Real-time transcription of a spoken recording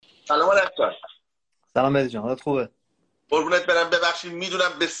سلام علیکم. سلام مهدی جان، حالت خوبه؟ قربونت برم. ببخشید میدونم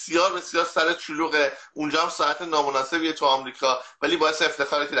بسیار بسیار سرت شلوغه، اونجا هم ساعت نامناسبیه تو آمریکا، ولی باعث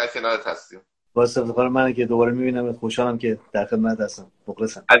افتخاره که در کنارت هستیم. باعث افتخار منه که دوباره میبینم. خوشحالم که در خدمت هستم.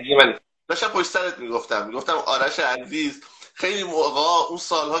 مخلصم. عزیز من، داشتم پشت سرت میگفتم آرش عزیز خیلی موقعا اون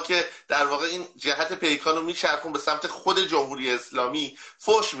سالها که در واقع این جهت پیکان رو میچرخون به سمت خود جمهوری اسلامی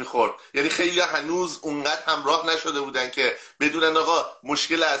فوش میخورد، یعنی خیلی هنوز اونقدر همراه نشده بودن که بدونن آقا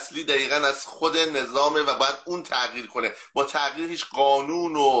مشکل اصلی دقیقا از خود نظامه و باید اون تغییر کنه، با تغییر هیچ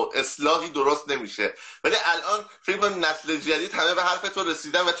قانون و اصلاحی درست نمیشه. ولی الان فکر کنم نسل جدید همه به حرف تو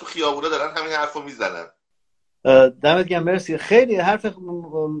رسیدن و تو خیابونا دارن همین حرفو میزنن. دمت گرم، مرسی. خیلی حرف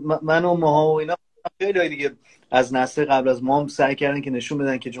من و ماها و اینا، خیلی دیگه از نسل قبل از ما هم سعی کردن که نشون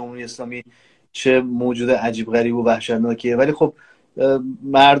بدن که جمهوری اسلامی چه موجود عجیب غریب و وحشتناکیه، ولی خب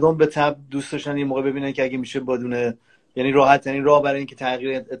مردم به تبع دوست داشتن یه موقع ببینن که اگه میشه بدون، یعنی راحت ترین راه برای اینکه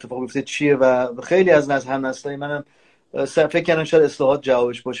تغییر اتفاق بیفته چیه. و خیلی از هم نسلای منم فکر کردن شاید اصلاحات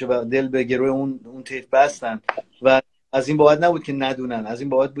جوابش باشه و دل به گروه اون طیف بستن. و از این بابت نبود که ندونن، از این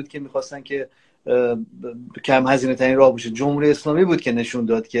بابت بود که میخواستن که کم هزینه ترین راه باشه. جمهوری اسلامی بود که نشون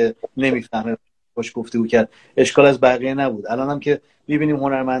داد که نمیفهمه، باش گفتگو کرد. اشکال از بقیه نبود. الان هم که میبینیم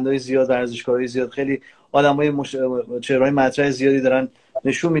هنرمندای زیاد، ورزشکارای زیاد، خیلی آدمای چهرهای مطرح زیادی دارن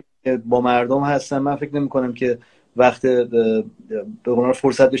نشون میدن که با مردم هستن. من فکر نمی‌کنم که وقت به قول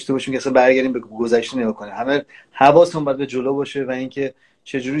فرصت داشته باشیم که اصلا برگردیم به گذشته نگاه کنیم. همه حواسمون باید به جلو باشه و اینکه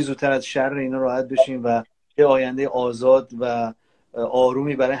چجوری زودتر از شر اینا راحت بشیم و یه آینده آزاد و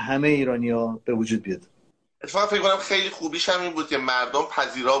آرومی برای همه ایرانی‌ها به وجود بیاد. اتفاقا فکر کنم خیلی خوبیش هم این بود که مردم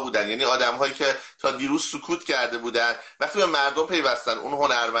پذیرا بودن، یعنی آدم‌هایی که تا دیروز سکوت کرده بودن وقتی به مردم پیوستن، اون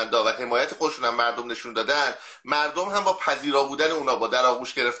هنرمندا و حمایت خودشون هم مردم نشون دادن، مردم هم با پذیرا بودن اونا، با در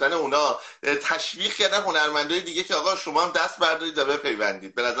آغوش گرفتن اونا تشویق کردن هنرمندای دیگه که آقا شما هم دست بردارید و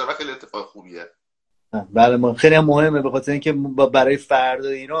بپیوندید. به نظر من خیلی اتفاق خوبیه. بله، ما خیلی هم مهمه، به خاطر اینکه برای فردا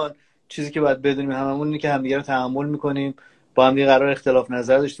ایران چیزی که باید بدونیم هممون اینه که همدیگه رو تحمل می‌کنیم، با هم دیگه قرار اختلاف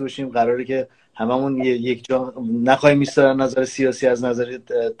نظر داشته باشیم، قراره که هممون یک جا نخواهیم ایستادن نظر سیاسی از نظر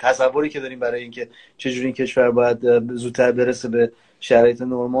تصوری که داریم برای اینکه چجوری این کشور باید زودتر برسه به شرایط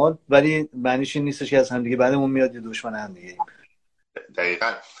نرمال، ولی معنیش این نیستش که از همدیگه بعدمون میاد یه دشمن همدیگه.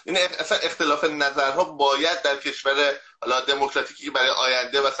 دقیقاً این اصلا اختلاف نظرها باید در کشور حالا دموکراتیکی که برای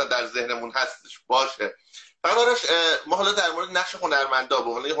آینده مثلا در ذهنمون هستش باشه. فقط ما حالا در مورد نقش هنرمندا، به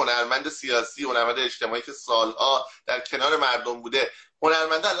عنوان هنرمند سیاسی، هنرمند اجتماعی که سالها در کنار مردم بوده،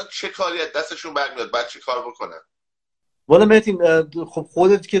 هنرمندا الان چه کاری از دستشون برمیاد؟ باید چه کار بکنن؟ والا مهدی، خب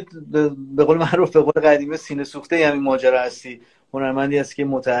خودت که به قول معروف، به قول قدیمی، سینه سوخته همین ماجرا هستی. هنرمندی هستی که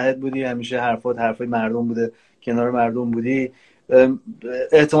متحد بودی، همیشه حرفای مردم بوده، کنار مردم بودی.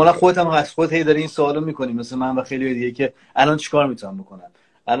 احتمالا خودت هم از خودت هی داری این سوالو میکنی، مثل من و خیلی دیگه، که الان چیکار میتونم بکنم؟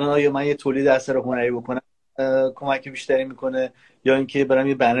 الان آیا من یه تولید اثر هنری بکنم کمک بیشتری میکنه، یا اینکه برم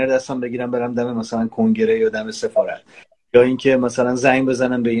یه بنر دستم بگیرم برم دم مثلا کنگره یا دم سفارت، یا اینکه مثلا زنگ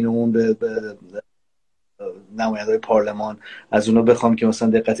بزنم به این و اون، به نماینده‌های پارلمان، از اونا بخوام که مثلا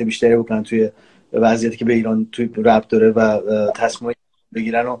دقت بیشتری بکنن توی وضعیتی که به ایران توی ربط داره و تصمیم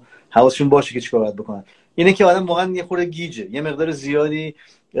بگیرن و حواسشون باشه که چیکار باید بکنن. اینه که آدم واقعا یه خورده گیجه، یه مقدار زیادی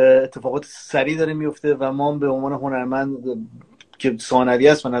اتفاقات سریع داره میفته و ما به عنوان هنرمند که ثانوی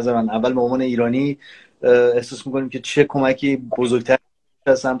است، به نظر من اول به عنوان ایرانی احساس میکنیم که چه کمکی بزرگتر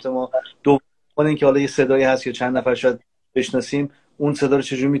از سمت ما. دوم اینکه حالا یه صدایی هست که چند نفر شاید بشناسیم، اون صدا رو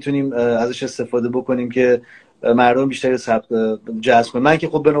چجوری میتونیم ازش استفاده بکنیم که مردم بیشتری جذب کنیم. من که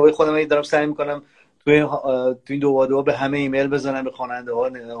خب به نوبه خودم دارم سعی میکنم توی این دواده‌ها به همه ایمیل بزنم، به خواننده ها،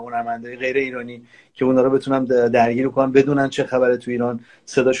 هنرمندای غیر ایرانی، که اونا رو بتونم درگیر کنم، بدونن چه خبره تو ایران،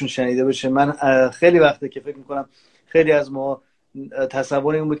 صداشون شنیده بشه. من خیلی وقته که فکر میکنم خیلی از ما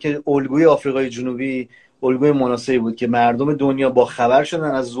تصور این بود که الگوی آفریقای جنوبی الگوی مناسبی بود که مردم دنیا با خبر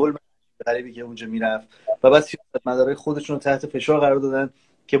شدن از ظلم غریبی که اونجا میرفت و بعد سیاستمدارای خودشون رو تحت فشار قرار دادن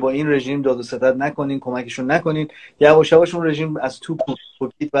که با این رژیم داد و ستد نکنین، کمکشون نکنین. یواش یواش اون رژیم از تو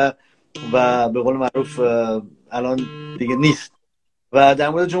پوکید و به قول معروف الان دیگه نیست. و در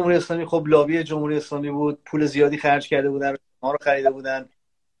مورد جمهوری اسلامی، خب لابی جمهوری اسلامی بود، پول زیادی خرج کرده بودن، ما رو خریده بودن.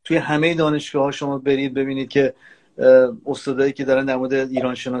 توی همه دانشگاه‌ها شما برید ببینید که استادایی که دارن در مورد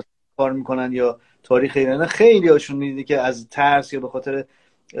ایران شناسی کار میکنن یا تاریخ ایران، خیلی هاشون میدید که از ترس یا به خاطر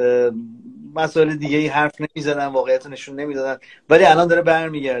مسائل دیگه ای حرف نمیزدن، واقعیت نشون نمیدادن. ولی الان داره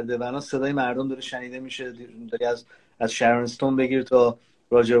برمیگرده و الان صدای مردم داره شنیده میشه. داری از شارون استون بگیر تا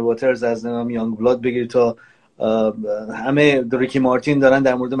راجر واترز، از یانگ بلاد بگیر تا همه ریکی مارتین دارن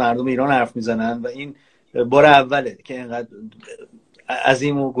در مورد مردم ایران حرف میزنن و این بار اوله که اینقدر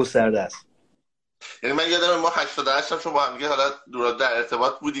عظیم و گسترده است. یعنی من یادم ما 88 هم چون با هم دیگه حالا دور در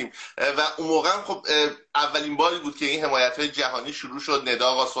ارتباط بودیم و اون موقع هم خب اولین باری بود که این حمایت‌های جهانی شروع شد، ندا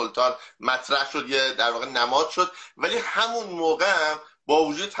آقا سلطان مطرح شد، یه در واقع نماد شد. ولی همون موقع هم با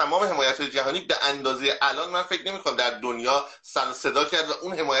وجود تمام حمایت‌های جهانی به اندازه الان من فکر نمی‌کنم در دنیا سر صدا کرد و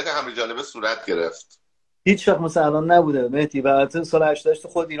اون حمایت همه جانبه صورت گرفت. هیچ وقت مثلا الان نبوده مهدی. و البته سال 88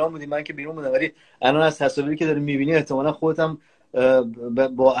 خود ایران بودیم، من که بیرون بودم، ولی الان از تصاویری که داری می‌بینی احتمالاً خودت هم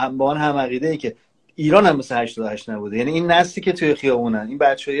با آن هم عقیده ای که ایران هم مثل 88 نبوده. یعنی این نسلی که توی خیابونن، این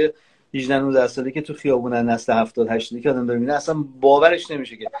بچهای 18 19 ساله که تو خیابونن، نسل 70 80 که آدم داره میبینه، اصلا باورش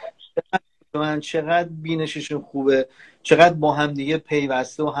نمیشه که من چقدر بینششون خوبه، چقدر با هم دیگه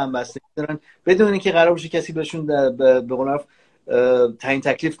پیوسته و همبستگی دارن، بدون اینکه قرار باشه کسی بهشون به قول معروف تعیین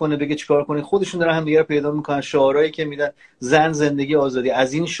تکلیف کنه، بگه چیکار کنه. خودشون دارن هم دیگه رو پیدا میکنن. شعارهایی که میدن، زن، زندگی، آزادی،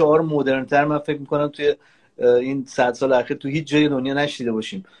 از این شعار مدرن‌تر من فکر میکنم توی این 100 سال اخیر تو هیچ جای دنیا نشیده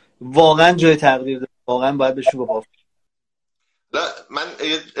باشیم. واقعا جای تقدیر داره، واقعا باید بهشون گفت. لا من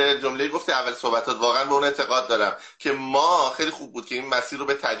یه جمله گفتی اول صحبتات، واقعا به اون اعتقاد دارم که ما خیلی خوب بود که این مسیر رو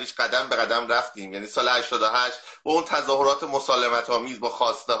به تدریج قدم به قدم رفتیم. یعنی سال 88 با اون تظاهرات مسالمت آمیز با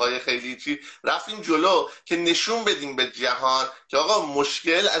خواسته های خیلی چی رفتیم جلو که نشون بدیم به جهان که آقا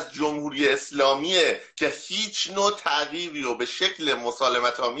مشکل از جمهوری اسلامیه که هیچ نوع تغییری رو به شکل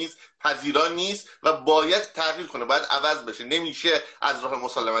مسالمت آمیز پذیرا نیست و باید تغییر کنه، باید عوض بشه، نمیشه از راه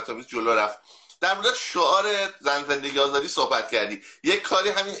مسالمت آمیز جلو رفت. در مورد شعار زن زندگی آزادی صحبت کردی. یک کاری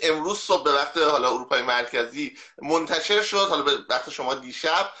همین امروز صبح به وقت حالا اروپای مرکزی منتشر شد، حالا به وقت شما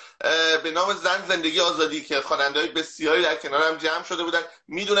دیشب، به نام زن زندگی آزادی که خواننده‌های بسیاری در کنارم جمع شده بودن.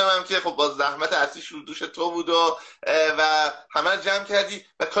 میدونم هم که خب با زحمت اصلیش رو دوش تو بود و همه رو جمع کردی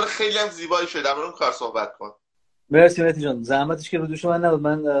و کار خیلی هم زیبایی شده. در مورد اون کار صحبت کن. مرسی مهدی جان. زحمتش که رو دوش من نبود.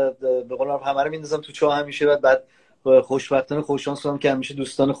 من به قول معروف همه رو میندازم تو چاه همیشه. بعد خوشبختانه خوششانس بودم که همیشه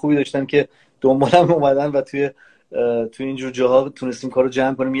دوستان خوبی داشتم که دنبالم اومدن و توی اینجور جاها تونستیم کارو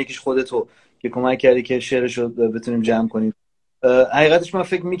جمع کنیم. یکیش خودتو که کمک کردی که شعرش رو بتونیم جمع کنیم. حقیقتش من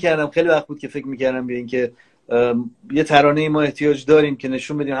فکر میکردم، خیلی وقت بود که فکر میکردم به این که یه ترانه ما احتیاج داریم که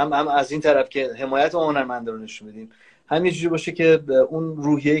نشون بدیم هم از این طرف که حمایت هنرمندا رو نشون بدیم، هم یه جوری باشه که اون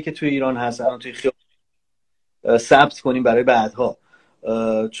روحیه‌ای که توی ایران هست الان توی ثبت کنیم برای بعدها.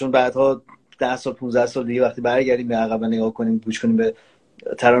 چون بعدها 10 سال 15 سال دیگه وقتی برگردیم به عقب نگاه کنیم، گوش کنیم به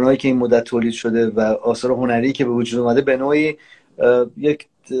ترانه‌هایی که این مدت تولید شده و آثار هنری که به وجود اومده، به نوعی یک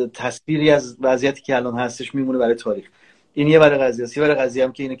تصویری از وضعیتی که الان هستش میمونه برای تاریخ. این یه برای قضیه است. یه برای قضیه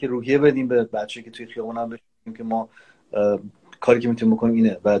هم که اینه که روحیه بدیم به بچه‌ای که توی خیابون هم بشیم که ما کاری که میتونیم بکنیم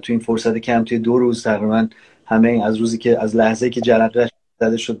اینه. و توی این فرصت کم توی 2 روز تقریبا همه از روزی که از لحظه‌ای که جرقه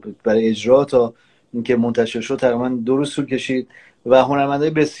زده شد برای اجرا تا اینکه منتشر شد تقریبا 2 روز طول کشید و هنرمندای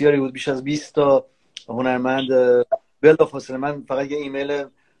بسیاری بود، بیش از 20 تا هنرمند. بلافاصله من فقط یه ایمیل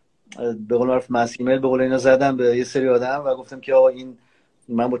به قول معروف مس ایمیل به قول اینا زدم به یه سری آدم و گفتم که آقا این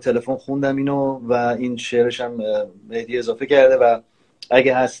من با تلفن خوندم اینو و این شعرش هم مهدی اضافه کرده و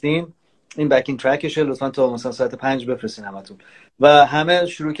اگه هستین این بکینگ ترکشه، لطفا تا مثلا ساعت 5 بفرستین همتون. و همه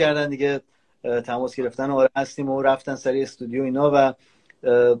شروع کردن دیگه تماس گرفتن و آره هستیم و رفتن سری استودیو اینا و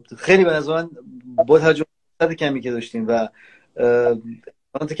خیلی به نظر من با توجه به کمی که داشتیم و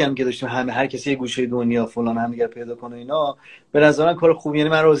اون کمی که داشتیم همه هر کسی یه گوشه دنیا فلان هم دیگه پیدا کنه اینا، به نظر من کار خوبی. یعنی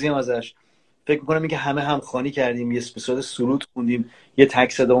من راضیم ازش. فکر می‌کنم اینکه همه همخوانی کردیم، یه صورت سرود خوندیم، یه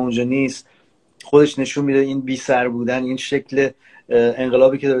تک صدا اونجا نیست، خودش نشون میده این بی سر بودن، این شکل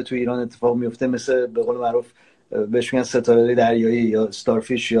انقلابی که داره تو ایران اتفاق میفته، مثل به قول معروف بهش میگن ستاره دریایی یا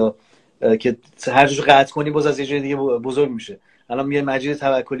استارفیش، یا که هر جوش قطع کنی باز از یه جای دیگه بزرگ میشه. الان یه مجید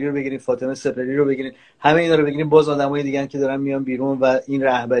توکلی رو بگیریم، فاطمه سپری رو بگیریم، همه اینا رو بگیریم، باز آدمای دیگه که دارن میان بیرون و این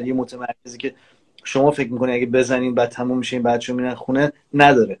رهبری متمرکزی که شما فکر میکنید اگه بزنین بعد تموم میشه این بچه‌ها میرن خونه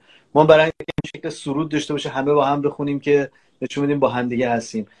نداره. ما برای اینکه این شکل سرود داشته باشه همه با هم بخونیم که نشون بدیم با هم دیگه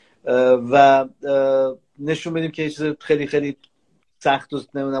هستیم و نشون بدیم که چیز خیلی خیلی سخت و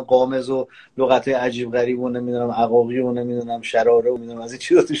نمیدونم قامز و لغت‌های عجیب غریب و نمیدونم عقاقی و نمیدونم شراره و نمیدونم از این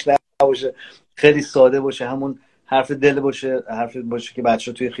چیزا توش نباشه، خیلی ساده باشه، همون حرف دل باشه، حرف باشه که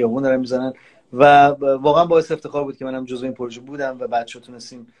بچه‌ها توی خیابون دارن میزنن و واقعا باعث افتخار بود که منم جزو این پروژه بودم و بچه‌ها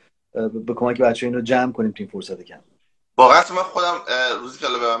تونستیم به کمک بچه‌ها اینو جمع کنیم تو این فرصت کم. واقعا من خودم روزی که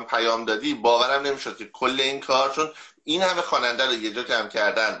به من پیام دادی باورم نمیشد که کل این کار، چون این همه خواننده رو یه جا جمع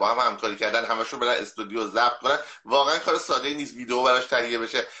کردن، با هم همکاری کردن، همشون برن استودیو ضبط کنن، واقعا کار ساده نیست. ویدیو براش تهیه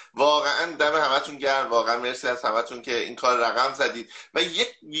بشه. واقعا دم همتون گرم، واقعا مرسی از همتون که این کار رقم زدید. و یک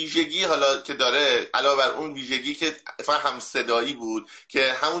ویژگی حالا که داره علاوه بر اون ویژگی که هم صدایی بود که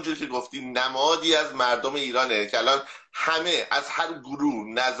همونجوری که گفتی نمادی از مردم ایرانه که الان همه از هر گروه،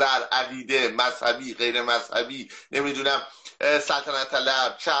 نظر، عقیده، مذهبی، غیر مذهبی، نمیدونم سلطنت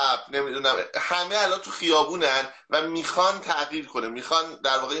طلب، چپ، نمیدونم، همه الان تو خیابونن و میخوان تغییر کنه، میخوان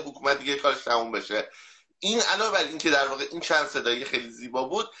در واقع حکومت دیگه کارش تموم بشه. این علاوه بر این که در واقع این چند صدایی خیلی زیبا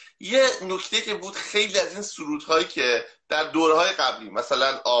بود، یه نکته که بود، خیلی از این سرودهایی که در دورهای قبلی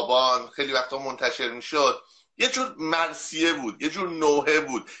مثلا آبان خیلی وقتا منتشر میشد، یه جور مرثیه بود، یه جور نوحه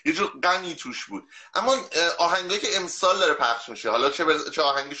بود، یه جور غمی توش بود. اما آهنگایی که امسال داره پخش میشه، حالا چه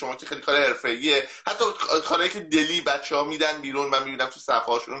آهنگی شما که خیلی کار حرفه‌ایه، حتی کارهایی که دلی بچه‌ها میدن بیرون، من میبینم تو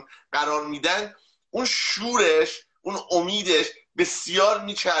صفحه‌هاشون قرار میدن، اون شورش، اون امیدش بسیار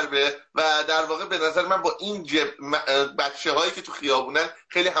میچربه و در واقع به نظر من با این بچه‌هایی که تو خیابونن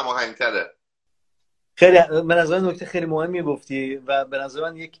خیلی هماهنگ‌تره. خیلی به نظر نکته خیلی مهمی گفتی و به نظر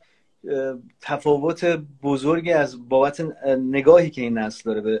من یک تفاوت بزرگی از بابت نگاهی که این نسل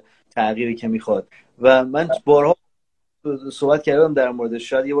داره به تغییری که میخواد. و من بارها صحبت کردم در موردش،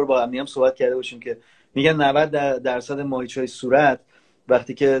 شاید یه بار با هم صحبت کرده باشیم، که میگن 90% ماهیچه‌های صورت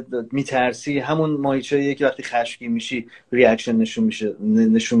وقتی که میترسی همون ماهیچه‌ایه که وقتی خشمگین میشی ریاکشن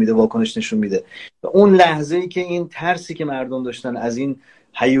نشون میده، واکنش نشون میده. و اون لحظه‌ای که این ترسی که مردم داشتن از این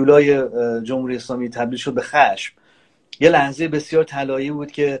هیولای جمهوری اسلامی تبدیل شد به خشم، یه لحظه بسیار طلایی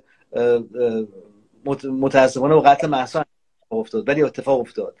بود که متاسفانه با قتل مهسا افتاد، ولی اتفاق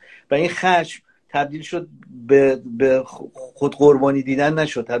افتاد و این خشم تبدیل شد به خود قربانی دیدن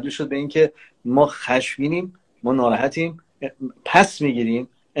نشد، تبدیل شد به اینکه ما خشمگینیم، ما ناراحتیم، پس میگیریم،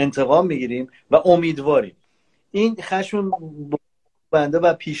 انتقام میگیریم و امیدواریم. این خشم بنده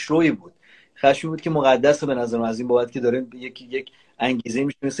و پیشرویی بود، خشمی بود که مقدسه به نظر من، از این بابت که داره یک انگیزه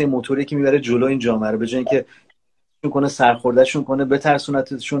میشه، مثل این موتوری که میبره جلو این جامعه رو، به جای اینکه کنه سرخوردهشون کنه،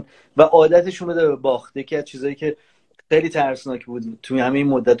 بترسونتشون و عادتشون بده به باخت. یکی از چیزایی که خیلی ترسناک بود توی همین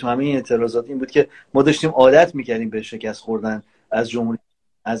مدت، تو همین اعتراضات، این بود که ما داشتیم عادت میکردیم به شکست خوردن از جمهوری،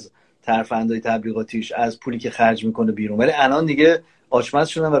 از ترفندهای تبلیغاتیش، از پولی که خرج میکنه بیرون. ولی الان دیگه آچمز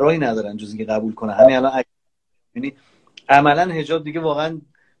شدن و راهی ندارن جز اینکه قبول کنن. همین الان یعنی عملا حجاب دیگه واقعا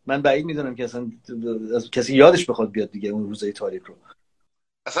من بعید میدونم که اصلا کسی یادش بخواد بیاد دیگه اون روزای تاریک رو.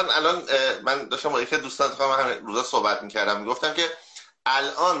 اصلا الان من داشتم با یکی دوستان همین روزا صحبت میکردم، میگفتم که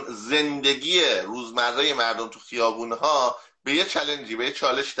الان زندگی روزمره مردم تو خیابونها به یه چالنجی، به یه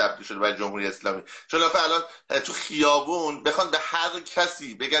چالش تبدیل شده برای جمهوری اسلامی. چون الان تو خیابون بخوان به هر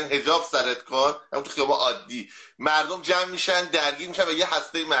کسی بگن حجاب سرت کن، همون تو خیابون عادی مردم جمع میشن، درگیر میشن و یه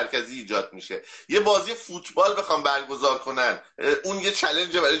هسته مرکزی ایجاد میشه. یه بازی فوتبال بخوام برگزار کنن، اون یه چالش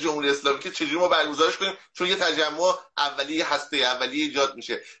برای جمهوری اسلامی که چجوری ما برگزارش کنیم، چون یه تجمع اولیه، هسته اولیه ایجاد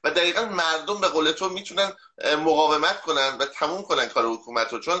میشه و دقیقاً مردم به قول تو میتونن مقاومت کنن و تموم کنن کار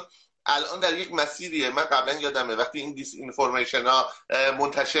حکومت رو. چون الان در یک مسیریه، من قبلا یادمه وقتی این دیس اینفورمیشن ها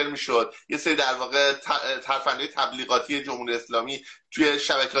منتشر میشد، یه سری در واقع ترفندهای تبلیغاتی جمهوری اسلامی توی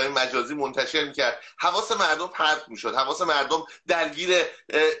شبکه‌های مجازی منتشر میکرد، حواس مردم پرت میشد، حواس مردم درگیر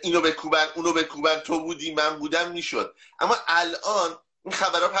اینو بکوبن اونو بکوبن، تو بودی من بودم میشد. اما الان این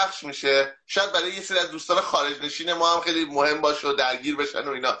خبرها پخش میشه، شاید برای یه سری از دوستان خارج نشین ما هم خیلی مهم باشه و درگیر بشن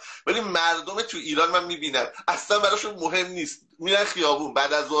و اینا، ولی مردم تو ایران من میبینم اصلا براشون مهم نیست. میرن خیابون،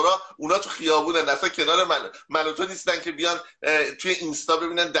 بعد از ظهرها اونا تو خیابونن، اصلا کنار من و تو نیستن که بیان توی اینستا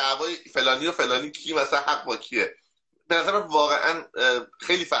ببینن دعوای فلانی و فلانی کی مثلا حق با کیه. به نظر من واقعا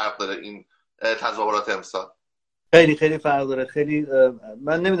خیلی فرق داره این تظاهرات امسال. خیلی خیلی فرق داره. خیلی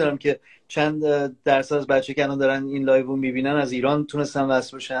من نمیدونم که چند درصد از بچه که الان دارن این لایو رو میبینن از ایران تونستن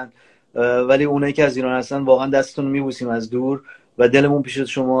وصل بشن، ولی اونایی که از ایران هستن واقعا دستتون رو میبوسیم از دور و دلمون پیش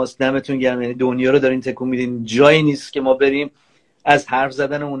شماست. دمتون گرم، یعنی دنیا رو دارین تکون میدین، جایی نیست که ما بریم از حرف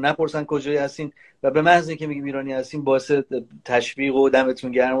زدنمون نپرسن کجایی هستین و به محض اینکه میگیم ایرانی هستین باعث تشویق و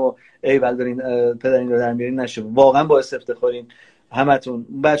دمتون گرم و ایول دارین پدرین رو در میارین نشه. واقعا باعث افتخارین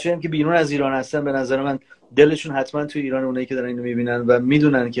همتون. بچه‌ای هم که بیرون از ایران هستن به نظر من دلشون حتما تو ایران، اونایی که دارن اینو میبینن و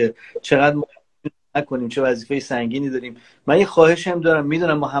میدونن که چقدر نکنیم، چه وظیفه سنگینی داریم. من یه خواهش هم دارم،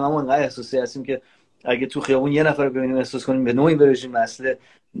 میدونم ما هممون انقدر احساسی هستیم که اگه تو خیابون یه نفر رو ببینیم احساس کنیم به نوعی برشیم مسئله،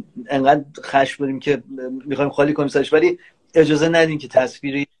 انقدر خشم داریم که میخوایم خالی کنیم سرش، ولی اجازه ندین که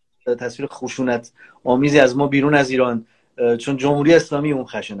تصویر خشونت آمیزی از ما بیرون از ایران، چون جمهوری اسلامی اون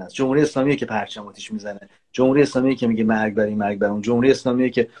خشن است. جمهوری اسلامیه که پرچم آتیش میزنه، جمهوری اسلامیه که میگه مرگ بر این مرگ بر اون، جمهوری اسلامیه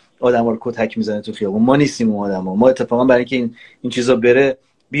که آدما رو کتک میزنه تو خیابون. ما نیستیم اون آدما. ما اتفاقا برای اینکه این چیزا بره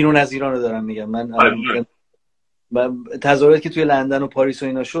بیرون از ایران رو دارم میگم. من تظاهراتی که توی لندن و پاریس و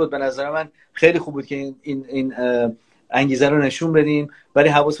اینا شد به نظر من خیلی خوب بود که این انگیزه رو نشون بدیم، ولی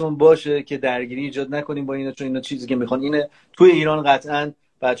حواسمون باشه که درگیری ایجاد نکنیم با اینا، چون اینا چیزی که میخوان اینه. توی ایران قطعاً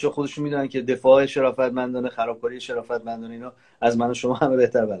بچه‌ها خودشون میدونن که دفاع شرافتمندانه، خرابکاری شرافتمندانه اینا از من و شما همه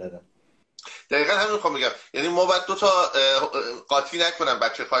بهتر بلدن. دقیقاً همین میخوام بگم. یعنی ما باید دو تا قاطی نکنم،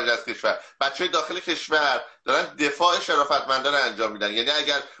 بچه خارج از کشور، بچه داخل کشور دارن دفاع شرافتمندانه انجام میدن. یعنی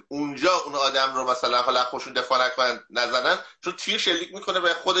اگر اونجا اون آدم رو مثلا حالا خودشون دفاع نکنن، نزنن، چون تیر شلیک میکنه به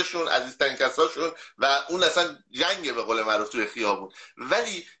خودشون، عزیزترین کساشون، و اون اصلا جنگه به قول معروف توی خیابون.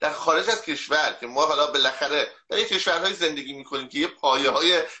 ولی در خارج از کشور که ما حالا بالاخره در یک کشورهای زندگی میکنیم که یه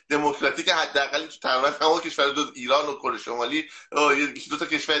پایه‌های دموکراتیک حداقل تو تقریبا تمام کشورها جز ایران و کره شمالی یکی دو تا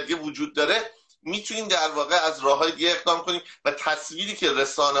کشور دیگه وجود داره، میتونیم در واقع از راههای دیگه اقدام کنیم و تصویری که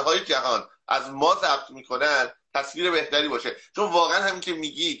رسانه‌های جهان از ما ضبط میکنن تصویر بهتری باشه. چون واقعا همین که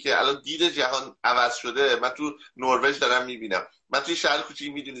میگی که الان دید جهان عوض شده، من تو نروژ دارم میبینم، من توی شهر کوچیکی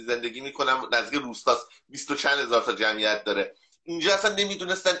میدونی زندگی میکنم، نزدیک روستاست، 20 و چند هزار تا جمعیت داره. اینجا اصلا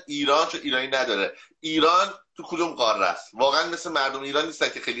نمیدونستن ایران چون ایرانی نداره، ایران تو کدوم قاره است. واقعا مثل مردم ایران نیستن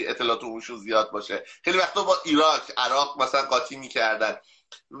که خیلی اطلاعات عمومیشون زیاد باشه. خیلی وقتا با عراق مثلا قاطی میکردن.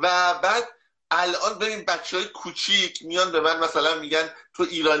 و بعد الان ببین بچهای کوچیک میان به من مثلا میگن تو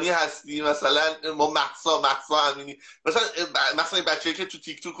ایرانی هستی، مثلا ما مهسا امینی، مثلا بچه‌ای که تو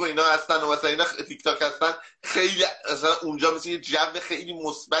تیک توک و اینا هستن و مثلا اینا تیک تاک هستن، خیلی مثلا اونجا مثلا یه جو خیلی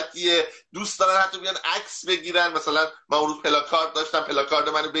مثبتیه، دوست دارن حتی بیان عکس بگیرن. مثلا من اون روز پلاکارد داشتم، پلاکارد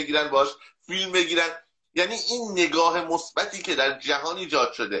منو بگیرن باش فیلم بگیرن. یعنی این نگاه مثبتی که در جهان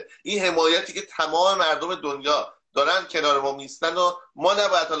ایجاد شده، این حمایتی که تمام مردم دنیا دارن کنار ما میستن و ما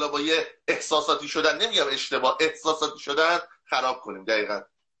نباید حالا با یه احساساتی شدن، نمیگم اشتباه، احساساتی شدن خراب کنیم. دقیقاً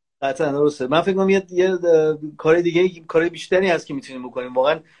قطعا درسته. من فکر کنم یه کار دیگه، کار بیشتری هست که میتونیم بکنیم.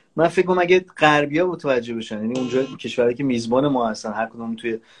 واقعا من فکر کنم اگه غربی‌ها متوجه بشن، یعنی اونجا کشورهایی که میزبان ما هستن، هر کدوم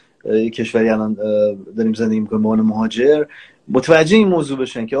توی کشوری الان داریم زندگی می‌کنیم به عنوان مهاجر، متوجه این موضوع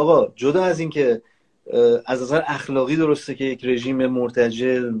بشن که آقا جدا از این که از نظر اخلاقی درسته که یک رژیم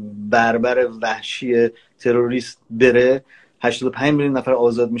مرتجع بربر وحشی تروریست بره، 85 میلیون نفر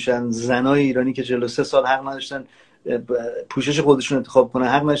آزاد میشن، زنای ایرانی که 43 سال حق نداشتن پوشش خودشون انتخاب کنن،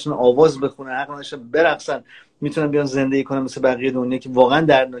 حق نداشتن آواز بخونن، حق نداشتن برقصن، میتونن بیان زندگی کنن مثل بقیه دنیا، که واقعا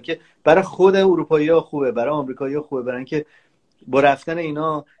دردناکه. برای خود اروپایی‌ها خوبه، برای آمریکایی‌ها خوبه، برای اینکه با رفتن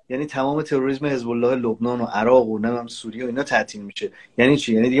اینا یعنی تمام تروریسم حزب الله لبنان و عراق و نمیدونم سوریه و اینا تعطیل میشه. یعنی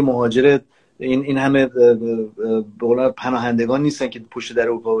چی؟ یعنی دیگه مهاجر این همه به قول پناهندگان نیستن که پشت در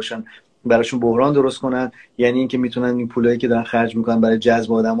اروپا باشن براشون بحران درست کنن. یعنی اینکه میتونن این پولایی که دارن خرج میکنن برای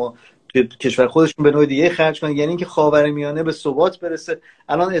جذب آدما توی کشور خودشون به نوع دیگه خرج کنن. یعنی اینکه خاورمیانه به ثبات برسه.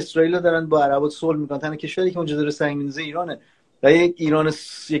 الان اسرائیل دارن با عربا صلح میکنن، تنها کشوری که اونجا داره سنگ می‌ریزه ایرانه. و یک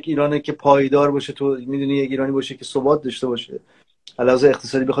ایران که پایدار باشه، تو میدونی، یک ایرانی باشه که ثبات داشته باشه، علاوه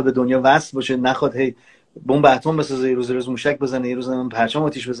اقتصادی بخواد به دنیا وصل باشه، نخواد هی بمب اتم بسازه، یه روز موشک بزنه، یه روز پرچم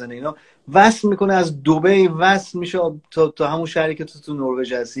آتیش بزنه، اینا وصل میکنه. از دبی وصل میشه تا همون شهری که تو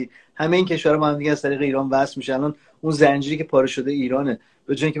نروژ هستی. همه این کشورها با هم دیگه از طریق ایران وصل میشن. الان اون زنجیری که پاره شده ایرانه،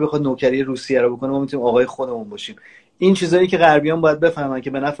 به جای اینکه بخواد نوکری روسیه رو بکنه، ما میتونیم آقای خودمون باشیم. این چیزایی که غربیان باید بفهمن که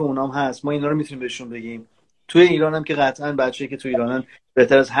به نفع اونام هست، ما اینا رو میتونیم بهشون بگیم. توی ایران هم که قطعا بچه‌ای که تو ایرانن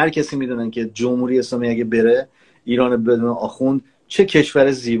بهتر از هر کسی میدونن که جمهوری اسلامی اگه بره، ایران بدون آخوند چه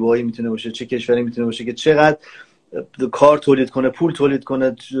کشور زیبایی میتونه باشه، چه کشوری میتونه باشه که چقدر کار تولید کنه، پول تولید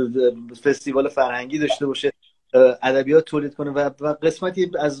کنه، فستیوال فرهنگی داشته باشه، ادبیات تولید کنه و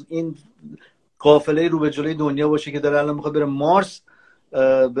قسمتی از این قافله رو به جلوی دنیا باشه که داره الان میخواد بره مارس،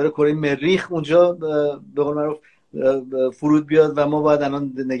 بره کره مریخ، اونجا به قول معروف فرود بیاد و ما باید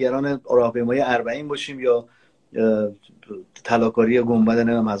الان نگران راهپیمایی 40 باشیم یا طلاکاری گنبد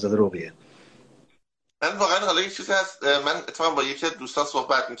نمیدونم حضرت رقیه. من واقعا حالا یک چیزی هست، من اتفاقا با یکی از دوستان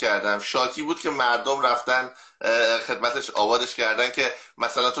صحبت میکردم، شاکی بود که مردم رفتن خدمتش آوادش کردن که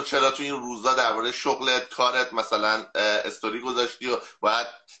مثلا تو چرا تو این روزا درباره شغلت، کارت مثلا استوری گذاشتی و باید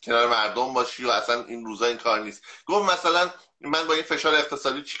کنار مردم باشی و اصلا این روزا این کار نیست. گفت مثلا من با این فشار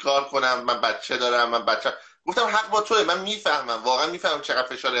اقتصادی چیکار کنم، من بچه دارم، من بچه. گفتم حق با توه، من میفهمم، واقعا میفهمم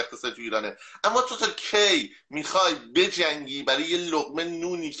چقدر فشار اقتصادی تو ایرانه، اما تو تا کی میخوای بجنگی برای یه لقمه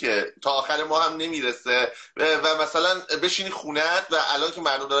نونی که تا آخر ما هم نمیرسه و مثلا بشینی خونت و الان که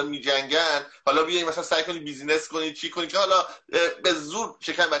مردم دارن میجنگن حالا بیایی مثلا سعی کنی بیزینس کنی، چی کنی که حالا به زور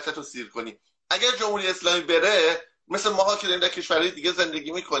شکم بچه‌تو سیر کنی. اگر جمهوری اسلامی بره، مثل ماها که داریم در کشورهای دیگه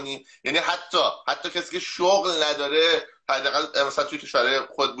زندگی میکنیم، یعنی حتی کسی که شغل نداره، حداقل مثلا توی کشورهای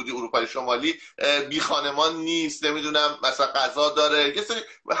خود بودی اروپای شمالی، بی خانمان نیست، نمیدونم مثلا غذا داره، یه سری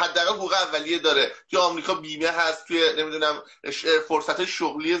حداقل حقوق اولیه داره، توی آمریکا بیمه هست، توی نمیدونم فرصت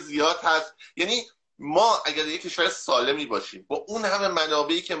شغلی زیاد هست. یعنی ما اگر یک کشور سالمی باشیم با اون همه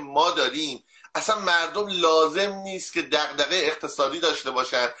منابعی که ما داریم، اصلا مردم لازم نیست که دغدغه اقتصادی داشته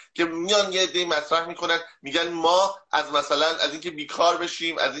باشن که میان یه عده مطرح میکنن میگن ما از مثلا از اینکه بیکار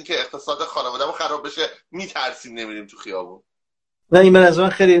بشیم، از اینکه اقتصاد خانواده‌مون خراب بشه میترسیم، نمیریم تو خیابون. نه این به نظر من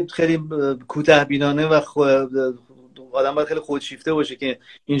خیلی خیلی کوتاه بینانه و آدم باید خیلی خودشیفته باشه که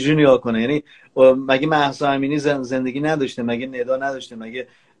اینجوری نگاه کنه. یعنی مگه مهسا امینی زندگی نداشته؟ مگه ندا نداشته؟ مگه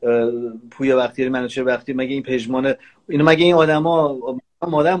پویا بختیاری، منوچهر بختیاری، مگه این پژمان اینا، مگه این آدما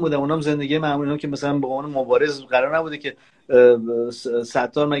آدم بودن؟ اونام زندگی معمولی، اینا که مثلا به عنوان مبارز قرار نبوده که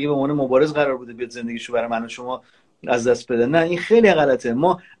ستار مگه به عنوان مبارز قرار بوده بیاد زندگیشو برای من و شما از دست بده؟ نه این خیلی غلطه.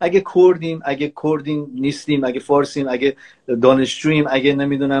 ما اگه کردیم نیستیم، اگه فارسیم، اگه دانشجوییم، اگه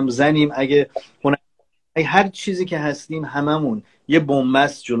نمیدونم زنیم، اگه هر چیزی که هستیم، هممون یه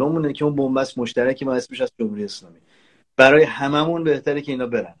بن‌بست جلومونه که اون بن‌بست مشترکی ما اسمش از جمهوری اسلامی. برای هممون بهتره که اینا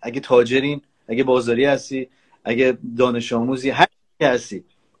برن. اگه تاجرین، اگه بازاری هستی، اگه دانش آموزی، هر چی هستی،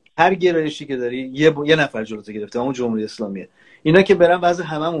 هر گرایشی که داری، یه نفر جلوتو گرفته، اون جمهوری اسلامیه. اینا که برن وضع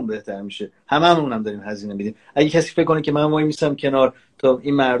هممون بهتر میشه. هممون هم داریم هزینه میدیم. اگه کسی فکر کنه که من وای میسم کنار تا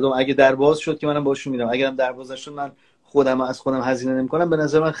این مردم اگه در باز شد که منم باشون میرم، اگرم در باز نشد من خودم از خودم هزینه نمیکنم، به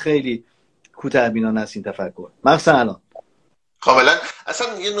نظر من خیلی کوتاه بینانه است این تفکر. مثلا الان کاملا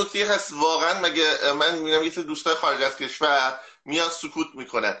اصلا یه نکته هست واقعا. مگه من میبینم یه سری دوستای خارج از کشور میان سکوت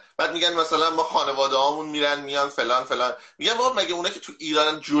میکنن، بعد میگن مثلا ما خانواده هامون میرن میان فلان فلان. میگن بابا مگه اونا که تو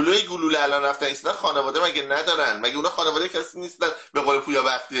ایران جلوی گلوله الان رفتن ایستادن خانواده مگه ندارن؟ مگه اونا خانواده کسی نیستن؟ به قول پویا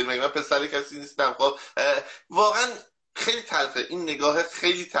بختیاری مگه من پسر کسی نیستم؟ خب واقعا خیلی تلخه این نگاه،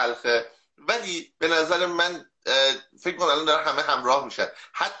 خیلی تلخه. ولی به نظر من فکر کنم الان دارن همه همراه میشن،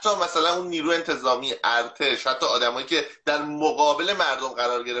 حتی مثلا اون نیرو انتظامی، ارتش، حتی آدمایی که در مقابل مردم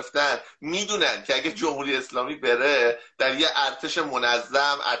قرار گرفتن میدونن که اگه جمهوری اسلامی بره در یه ارتش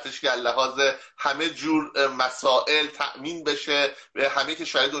منظم، ارتش که لحاظ همه جور مسائل تأمین بشه، همه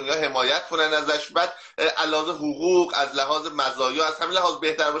کشورهای دنیا حمایت کنن ازش، بعد از لحاظ حقوق، از لحاظ مزایا، از همین لحاظ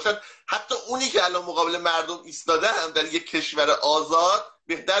بهتر باشن، حتی اونی که الان مقابل مردم ایستاده هم در یک کشور آزاد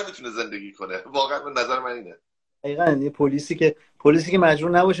بهتر میتونه زندگی کنه. واقعا به نظر من اینه. دقیقاً یه پلیسی که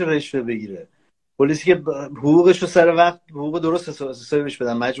مجبور نباشه رشوه بگیره، پلیسی که حقوقش رو سر وقت، حقوق درست حسابش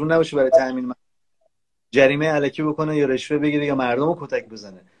بدن، مجبور نباشه برای تامین جریمه الکی بکنه یا رشوه بگیره یا مردم رو کتک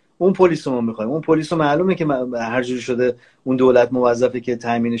بزنه. اون پلیس رو ما می‌خوایم. اون پلیس رو معلومه که هر جوری شده اون دولت موظفه که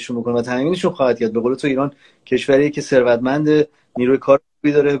تامینشون بکنه و تامینشون خواهد کرد. به قول تو ایران کشوریه که ثروتمند، نیروی کار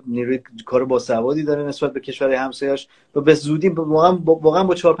داره، نیروی کار باسوادی داره نسبت به کشورهای همسایه‌اش و به زودی واقعا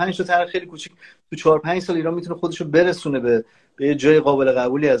با 4-5 تا طرح خیلی کوچیک تو 4-5 سال ایران میتونه خودش رو برسونه به یه جای قابل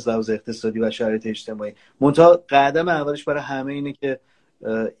قبولی از لحاظ اقتصادی و شرایط اجتماعی. منتها قدم اولش برای همه اینه که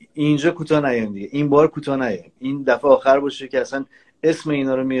اینجا کوتاه نیایم دیگه، این بار کوتاه نیایم، این دفعه آخر باشه که اصلا اسم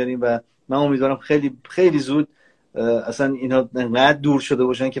اینا رو میاریم و من امیدوارم خیلی خیلی زود اصلا اینا انقدر دور شده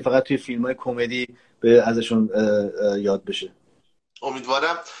باشن که فقط توی فیلم‌های کمدی ازشون یاد بشه.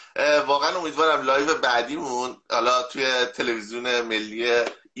 امیدوارم، واقعا امیدوارم لایو بعدیمون حالا توی تلویزیون ملی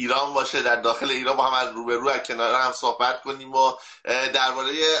ایران باشه، در داخل ایران با هم از روبرو از کنار هم صحبت کنیم و درباره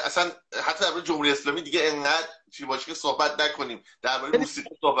اصلا حتی درباره جمهوری اسلامی دیگه انقدر چی باشه که صحبت نکنیم، درباره موسیقی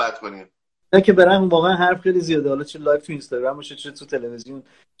صحبت کنیم. نه که برام واقعا حرف خیلی زیاده، حالا چه لایو تو اینستاگرام باشه چه تو تلویزیون،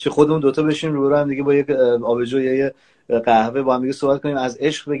 چه خودمون دوتا بشیم روبرو هم دیگه با یک آبجو یا یه قهوه با هم دیگه صحبت کنیم، از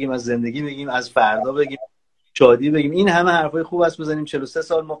عشق بگیم، از زندگی بگیم، از فردا بگیم، شادی بگیم. این همه حرفای خوب است بزنیم. 43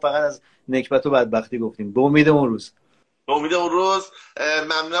 سال ما فقط از نکبت و بدبختی گفتیم. به امید اون روز.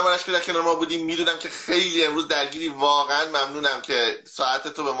 ممنونم ازش که در کنار ما بودیم. میدونم که خیلی امروز درگیری، واقعا ممنونم که ساعت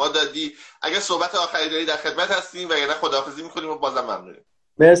تو به ما دادی. اگه صحبت آخری داری در خدمت هستیم و اگه خداحافظی میکنیم و بازم ممنونیم.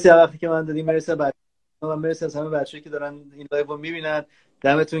 مرسی از وقتی که من دادیم، مرسی و مرسی از همه بچه‌ای که دارن این لایو رو میبینن.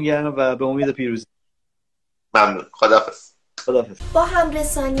 دمتون گرم و به امید پیروزی. ممنون. خداحافظ. با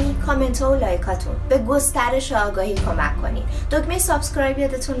همرسانی، کامنت ها و لایکاتون به گسترش آگاهی کمک کنید. دکمه سابسکرایب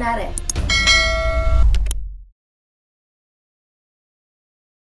یادتون نره.